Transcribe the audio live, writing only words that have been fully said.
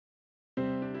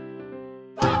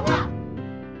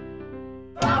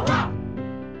Vawa.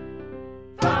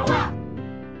 Vawa.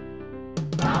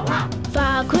 Vawa.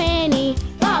 Vakweni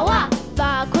Vawa.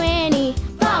 Vakweni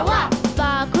Vawa.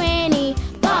 Vakweni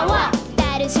Vawa.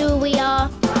 That is who we are.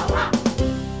 Vawa.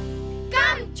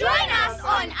 Come join us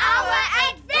on our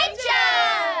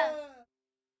adventure!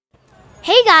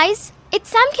 Hey guys,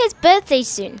 it's Samke's birthday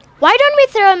soon. Why don't we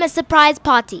throw him a surprise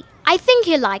party? I think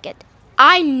he'll like it.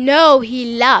 I know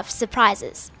he loves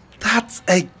surprises. That's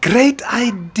a great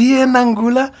idea,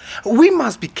 Nangula. We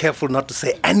must be careful not to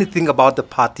say anything about the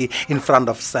party in front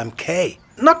of Sam K.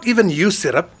 Not even you,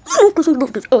 Syrup.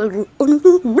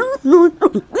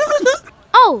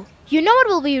 Oh, you know what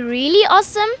will be really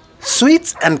awesome?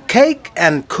 Sweets and cake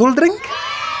and cool drink?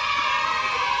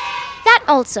 That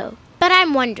also. But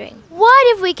I'm wondering,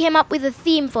 what if we came up with a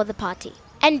theme for the party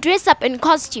and dress up in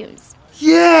costumes?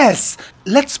 Yes!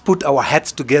 Let's put our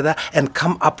heads together and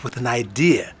come up with an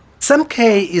idea. Sam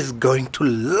K is going to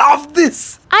love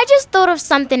this. I just thought of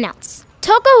something else.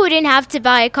 Toko wouldn't have to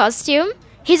buy a costume.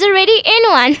 He's already in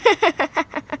one.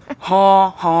 Ha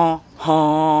ha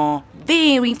ha.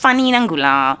 Very funny,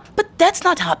 Nangula. But that's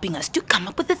not helping us to come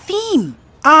up with a theme.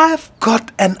 I've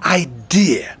got an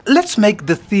idea. Let's make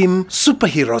the theme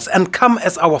superheroes and come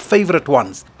as our favorite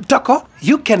ones. Toko,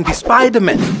 you can be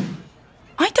Spider-Man.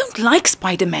 I don't like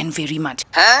Spider-Man very much.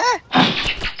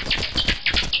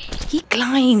 He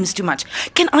climbs too much.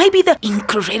 Can I be the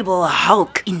Incredible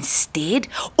Hulk instead?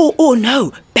 Oh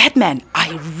no, Batman.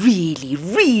 I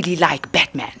really like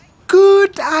Batman.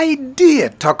 Good idea,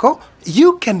 Toko.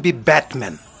 You can be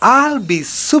Batman. I'll be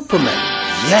Superman.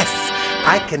 Yes,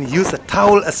 I can use a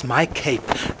towel as my cape.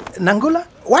 Nangula,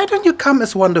 why don't you come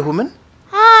as Wonder Woman?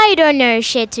 I don't know,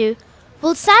 Shetu.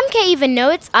 Will Samke even know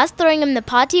it's us throwing him the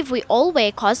party if we all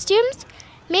wear costumes?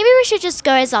 Maybe we should just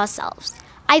go as ourselves.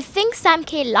 I think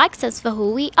Samke likes us for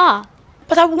who we are.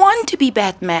 But I want to be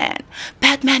Batman.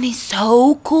 Batman is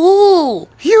so cool.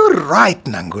 You're right,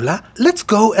 Nangula. Let's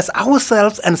go as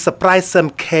ourselves and surprise Sam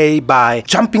K by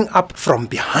jumping up from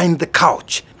behind the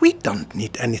couch. We don't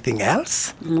need anything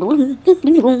else.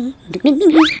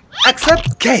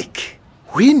 Except cake.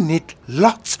 We need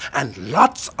lots and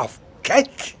lots of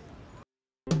cake.